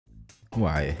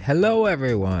Why, hello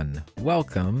everyone!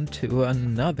 Welcome to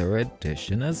another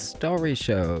edition of Story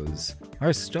Shows.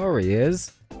 Our story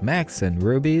is Max and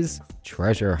Ruby's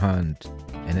Treasure Hunt,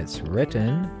 and it's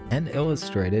written and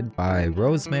illustrated by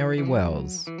Rosemary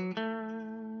Wells.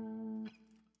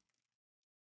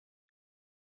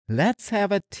 "Let's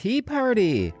have a tea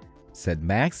party," said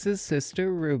Max's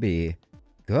sister Ruby.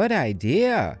 "Good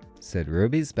idea," said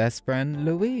Ruby's best friend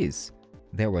Louise.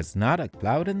 There was not a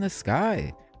cloud in the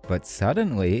sky, but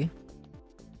suddenly,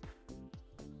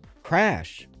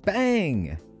 crash,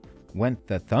 bang, went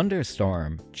the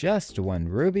thunderstorm just when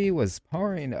Ruby was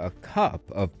pouring a cup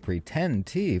of pretend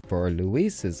tea for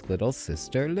Louise's little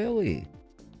sister Lily.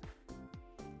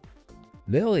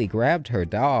 Lily grabbed her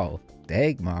doll,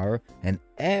 Dagmar, and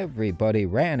everybody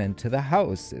ran into the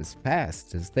house as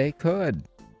fast as they could.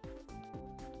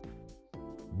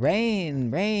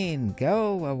 "Rain, rain,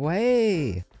 go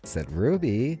away," said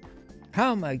Ruby.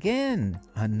 "Come again,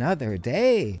 another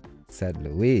day," said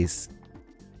Louise.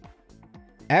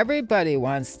 "Everybody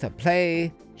wants to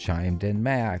play," chimed in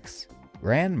Max.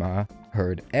 Grandma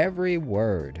heard every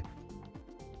word.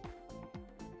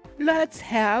 "Let's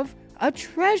have a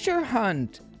treasure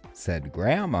hunt," said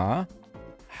Grandma.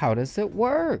 "How does it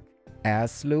work?"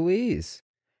 asked Louise.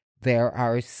 "There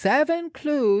are 7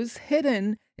 clues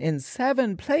hidden in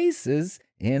 7 places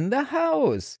in the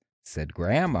house," said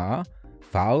Grandma.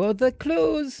 "Follow the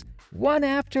clues, one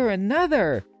after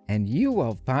another, and you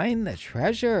will find the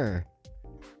treasure."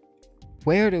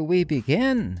 "Where do we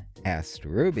begin?" asked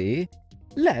Ruby.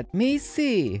 "Let me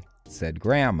see," said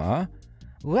Grandma.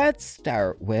 "Let's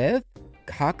start with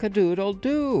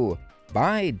cock-a-doodle-doo.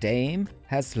 My dame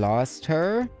has lost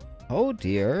her, oh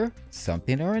dear,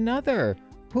 something or another.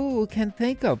 Who can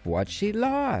think of what she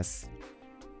lost?"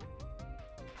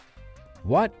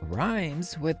 "What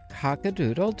rhymes with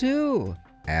cock-a-doodle-doo?"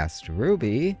 asked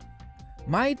Ruby.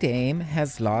 "My dame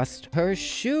has lost her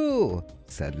shoe,"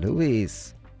 said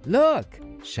Louise. "Look,"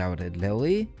 shouted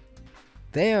Lily.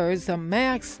 "There's a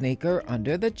Max sneaker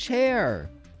under the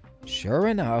chair." Sure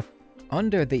enough,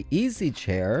 under the easy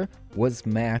chair was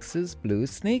Max's blue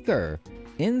sneaker.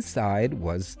 Inside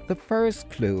was the first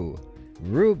clue.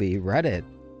 Ruby read it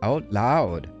out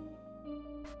loud.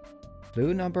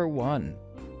 Clue number 1.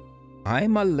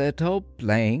 "I'm a little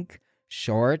blank,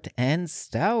 short and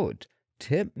stout.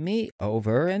 Tip me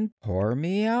over and pour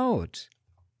me out."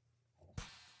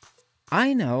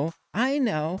 I know,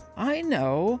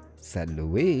 said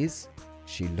Louise.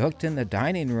 She looked in the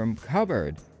dining room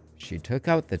cupboard. She took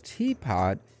out the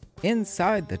teapot.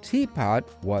 Inside the teapot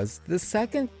was the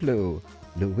second clue.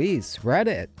 Louise read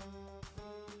it.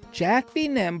 "Jack be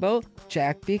nimble,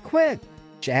 Jack be quick.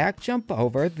 Jack jump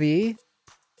over the..."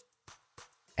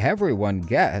 Everyone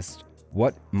guessed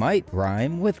what might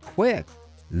rhyme with quick.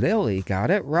 Lily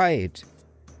got it right.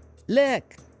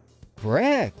 "Lick,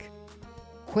 brick,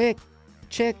 quick,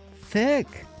 chick,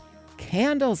 thick,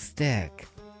 candlestick."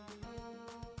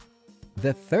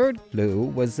 The third clue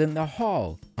was in the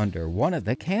hall under one of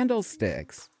the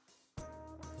candlesticks.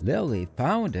 Lily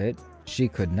found it. She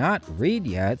could not read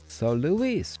yet, so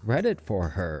Louise read it for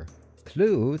her.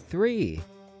 Clue 3.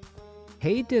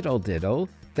 "Hey diddle diddle,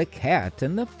 the cat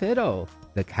and the fiddle.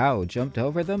 The cow jumped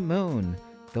over the moon.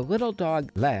 The little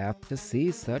dog laughed to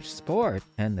see such sport,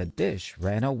 and the dish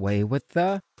ran away with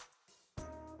the..."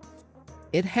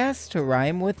 "It has to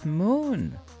rhyme with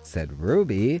moon," said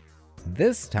Ruby.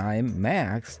 This time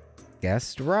Max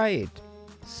guessed right.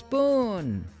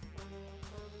 Spoon.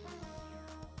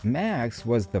 Max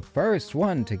was the first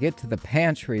one to get to the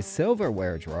pantry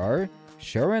silverware drawer.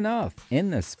 Sure enough,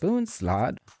 in the spoon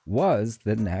slot was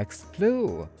the next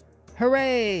clue.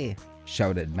 "Hooray!"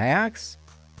 shouted Max.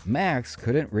 Max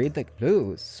couldn't read the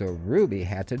clues, so Ruby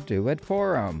had to do it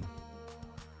for him.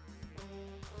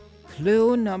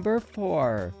 Clue number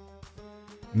 4.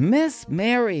 "Miss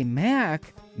Mary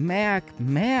Mac,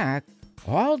 Mac,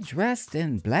 all dressed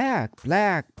in black,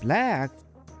 black,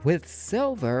 with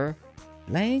silver,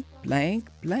 blank,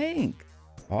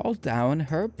 all down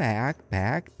her back.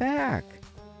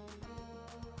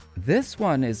 This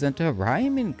one isn't a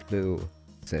rhyming clue,"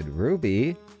 said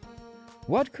Ruby.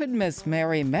 "What could Miss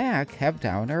Mary Mac have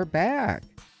down her back?"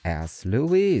 asked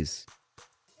Louise.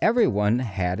 Everyone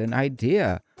had an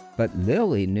idea, but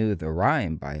Lily knew the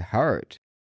rhyme by heart.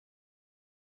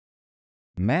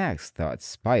 Max thought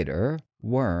spider,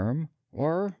 worm,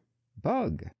 or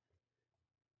bug.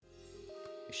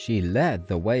 She led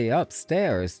the way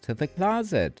upstairs to the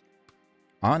closet.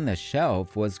 On the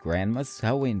shelf was Grandma's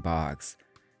sewing box.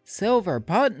 "Silver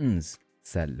buttons,"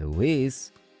 said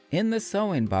Louise. In the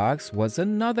sewing box was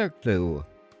another clue.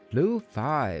 Clue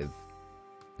 5.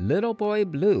 Little boy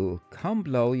blue, come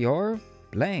blow your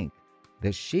blank.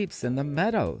 The sheep's in the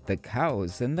meadow, the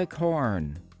cow's in the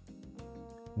corn.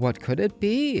 What could it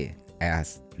be?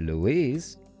 Asked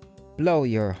Louise. Blow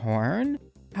your horn?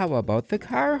 How about the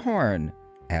car horn?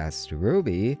 Asked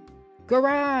Ruby.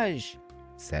 Garage,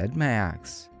 said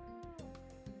Max.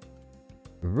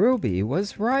 Ruby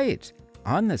was right.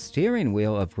 On the steering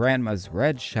wheel of Grandma's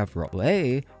red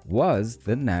Chevrolet was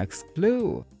the next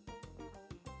clue.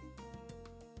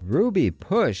 Ruby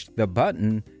pushed the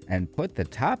button and put the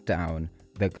top down.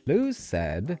 The clue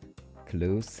said,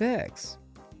 Clue 6.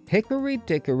 Hickory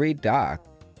dickory dock,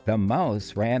 the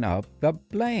mouse ran up the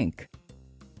blank.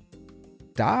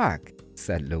 Dock,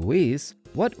 said Louise.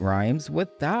 What rhymes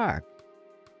with dock?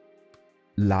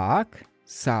 Lock,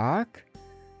 sock,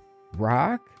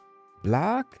 rock,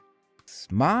 block,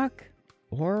 smock,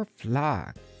 or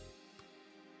flock?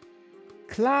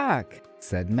 Clock,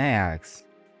 said Max.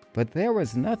 But there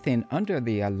was nothing under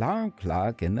the alarm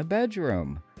clock in the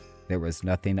bedroom. There was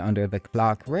nothing under the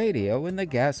clock radio in the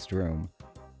guest room.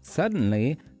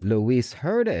 Suddenly, Louise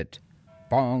heard it.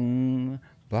 Bong,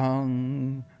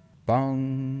 bong,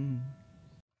 bong.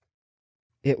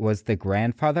 It was the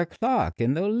grandfather clock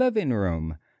in the living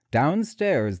room.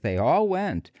 Downstairs they all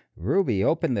went. Ruby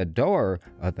opened the door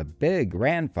of the big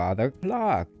grandfather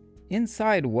clock.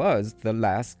 Inside was the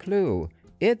last clue.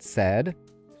 It said,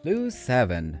 Clue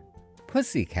 7.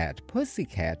 Pussycat,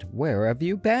 pussycat, where have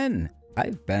you been?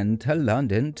 I've been to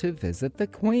London to visit the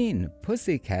Queen.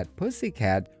 Pussycat,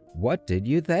 pussycat, what did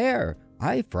you there?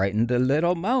 I frightened a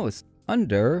little mouse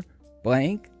under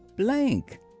blank,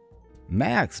 blank.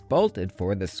 Max bolted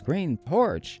for the screen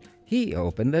porch. He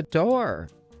opened the door.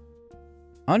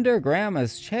 Under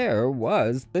Grandma's chair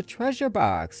was the treasure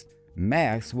box.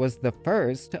 Max was the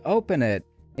first to open it.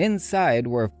 Inside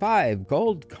were 5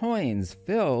 gold coins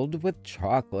filled with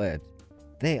chocolate.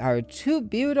 They are too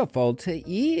beautiful to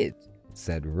eat,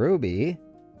 said Ruby.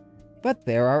 But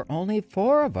there are only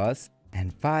 4 of us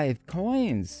and 5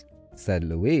 coins, said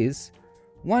Louise.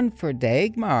 1 for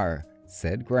Dagmar,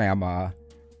 said Grandma.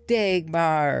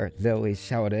 Dagmar, Lily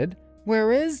shouted.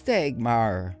 Where is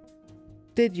Dagmar?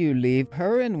 Did you leave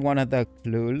her in one of the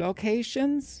clue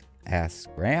locations?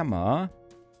 Asked Grandma.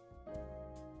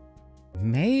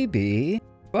 Maybe,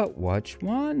 but which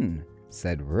one?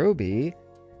 Said Ruby.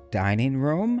 Dining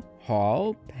room,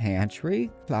 hall,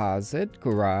 pantry, closet,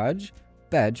 garage,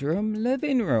 bedroom,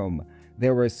 living room.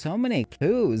 There were so many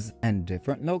clues and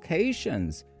different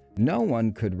locations. No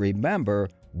one could remember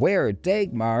where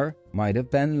Dagmar might have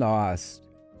been lost.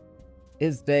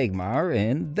 Is Dagmar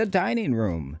in the dining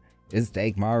room? Is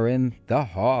Dagmar in the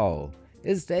hall?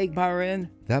 Is Dagmar in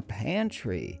the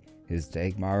pantry? Is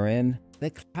Dagmar in the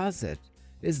closet?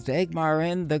 Is Dagmar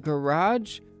in the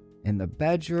garage, in the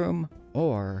bedroom,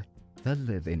 or the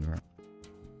living room?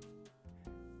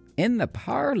 In the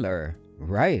parlor,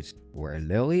 right where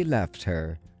Lily left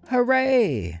her.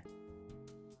 Hooray!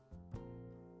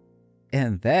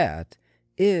 And that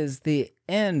is the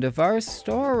end of our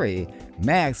story,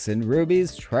 Max and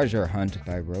Ruby's Treasure Hunt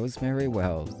by Rosemary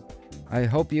Wells. I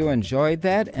hope you enjoyed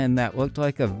that, and that looked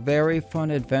like a very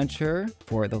fun adventure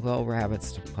for the little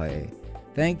rabbits to play.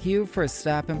 Thank you for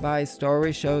stopping by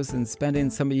Story Shows and spending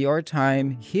some of your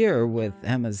time here with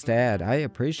Emma's dad. I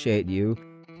appreciate you.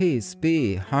 Peace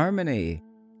be harmony.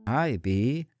 I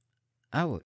be out.